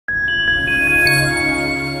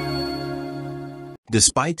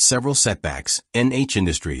Despite several setbacks,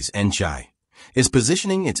 NHIndustries NH90 is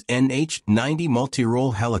positioning its NH90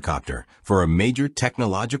 multirole helicopter for a major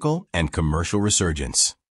technological and commercial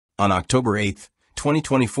resurgence. On October 8,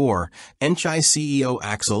 2024, NHI CEO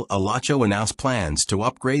Axel Alacho announced plans to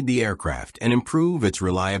upgrade the aircraft and improve its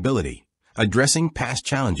reliability, addressing past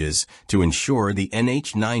challenges to ensure the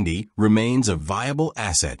NH90 remains a viable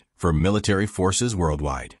asset for military forces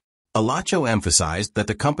worldwide. Alacho emphasized that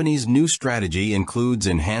the company's new strategy includes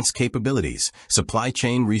enhanced capabilities, supply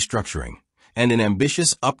chain restructuring, and an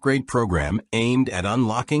ambitious upgrade program aimed at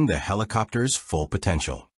unlocking the helicopter's full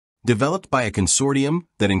potential. Developed by a consortium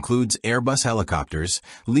that includes Airbus Helicopters,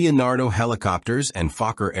 Leonardo Helicopters, and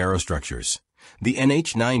Fokker Aerostructures, the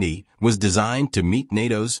NH90 was designed to meet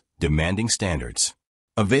NATO's demanding standards.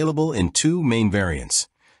 Available in two main variants,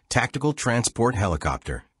 Tactical Transport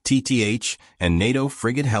Helicopter, TTH, and NATO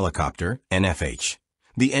Frigate Helicopter, NFH.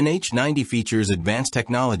 The NH90 features advanced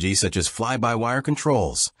technology such as fly-by-wire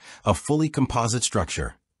controls, a fully composite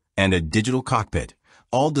structure, and a digital cockpit,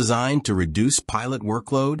 all designed to reduce pilot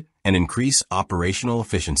workload and increase operational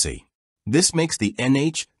efficiency. This makes the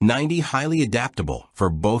NH90 highly adaptable for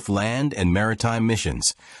both land and maritime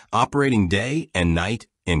missions, operating day and night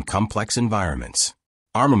in complex environments.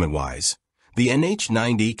 Armament-wise, the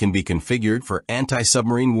NH90 can be configured for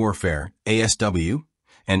anti-submarine warfare, ASW,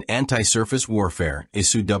 and anti-surface warfare,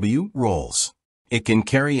 ISUW, roles. It can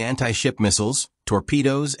carry anti-ship missiles,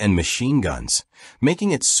 torpedoes, and machine guns,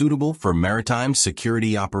 making it suitable for maritime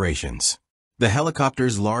security operations. The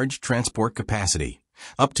helicopter's large transport capacity,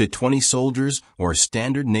 up to 20 soldiers or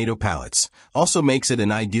standard NATO pallets, also makes it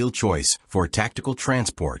an ideal choice for tactical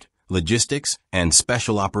transport, logistics, and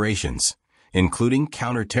special operations, including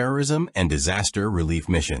counterterrorism and disaster relief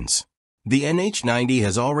missions. The NH90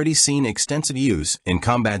 has already seen extensive use in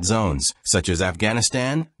combat zones such as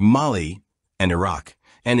Afghanistan, Mali, and Iraq,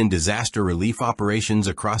 and in disaster relief operations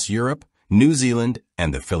across Europe, New Zealand,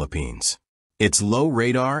 and the Philippines. Its low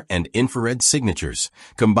radar and infrared signatures,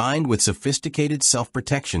 combined with sophisticated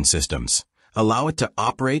self-protection systems, allow it to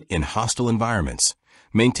operate in hostile environments,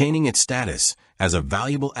 maintaining its status as a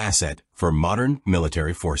valuable asset for modern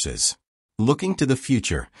military forces. Looking to the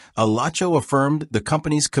future, Alacho affirmed the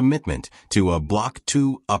company's commitment to a Block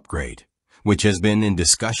 2 upgrade, which has been in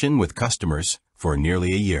discussion with customers for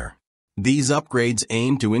nearly a year. These upgrades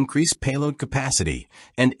aim to increase payload capacity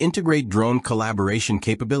and integrate drone collaboration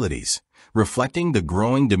capabilities, reflecting the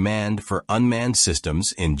growing demand for unmanned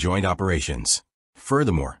systems in joint operations.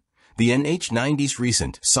 Furthermore, the NH90's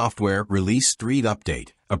recent Software Release 3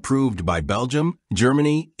 update, approved by Belgium,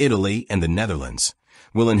 Germany, Italy, and the Netherlands,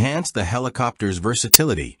 will enhance the helicopter's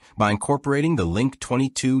versatility by incorporating the Link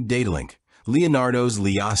 22 data link, Leonardo's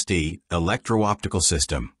LIASTI electro-optical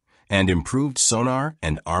system, and improved sonar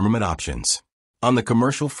and armament options. On the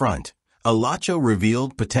commercial front, Alacho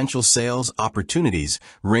revealed potential sales opportunities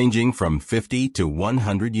ranging from 50 to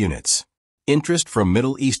 100 units. Interest from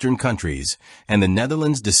Middle Eastern countries and the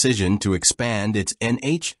Netherlands' decision to expand its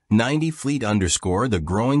NH90 fleet underscore the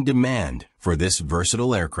growing demand for this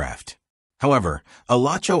versatile aircraft. However,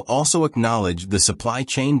 Alacho also acknowledged the supply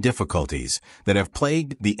chain difficulties that have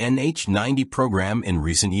plagued the NH90 program in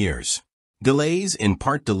recent years. Delays in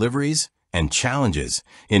part deliveries and challenges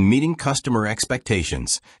in meeting customer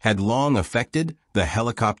expectations had long affected the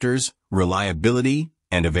helicopter's reliability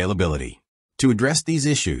and availability. To address these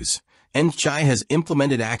issues, NHI has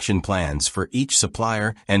implemented action plans for each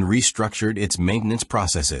supplier and restructured its maintenance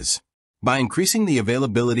processes. By increasing the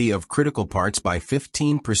availability of critical parts by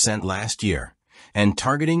 15% last year and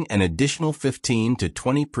targeting an additional 15 to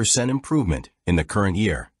 20% improvement in the current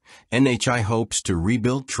year, NHI hopes to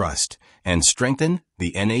rebuild trust and strengthen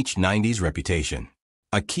the NH90's reputation.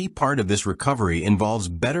 A key part of this recovery involves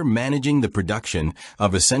better managing the production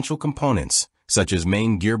of essential components, such as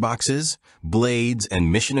main gearboxes, blades,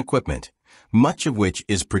 and mission equipment, much of which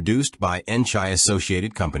is produced by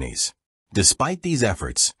NHI-associated companies. Despite these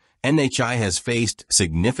efforts, NHI has faced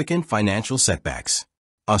significant financial setbacks.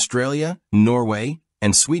 Australia, Norway,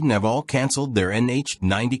 and Sweden have all canceled their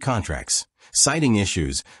NH90 contracts, citing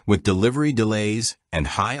issues with delivery delays and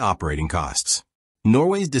high operating costs.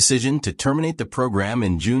 Norway's decision to terminate the program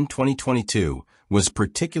in June 2022 was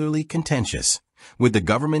particularly contentious, with the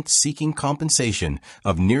government seeking compensation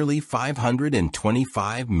of nearly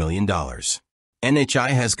 $525 million. NHI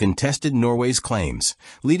has contested Norway's claims,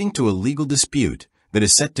 leading to a legal dispute that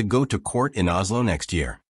is set to go to court in Oslo next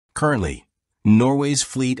year. Currently, Norway's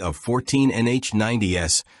fleet of 14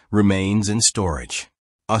 NH90s remains in storage.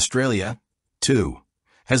 Australia, too,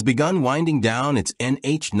 has begun winding down its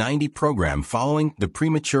NH90 program following the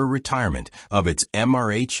premature retirement of its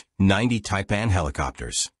MRH-90 Taipan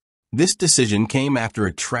helicopters. This decision came after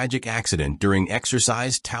a tragic accident during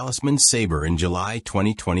Exercise Talisman Sabre in July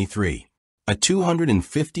 2023. A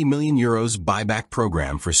 €250 million buyback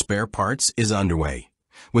program for spare parts is underway,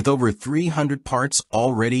 with over 300 parts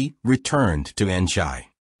already returned to NHI.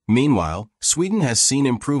 Meanwhile, Sweden has seen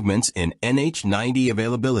improvements in NH90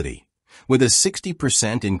 availability, with a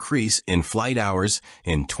 60% increase in flight hours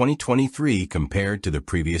in 2023 compared to the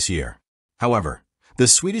previous year. However, the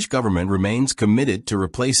Swedish government remains committed to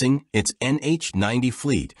replacing its NH90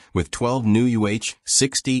 fleet with 12 new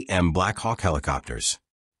UH-60M Black Hawk helicopters.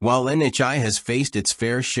 While NHI has faced its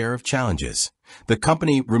fair share of challenges, the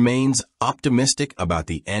company remains optimistic about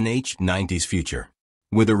the NH90's future.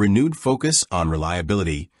 With a renewed focus on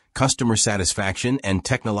reliability, customer satisfaction, and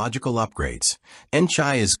technological upgrades,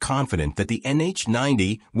 NHI is confident that the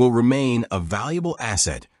NH90 will remain a valuable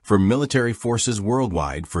asset for military forces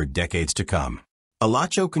worldwide for decades to come.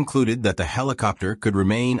 Alacho concluded that the helicopter could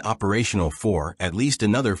remain operational for at least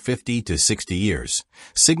another 50 to 60 years,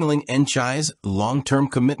 signaling NHI's long-term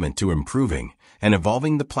commitment to improving and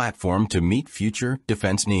evolving the platform to meet future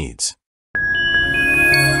defense needs.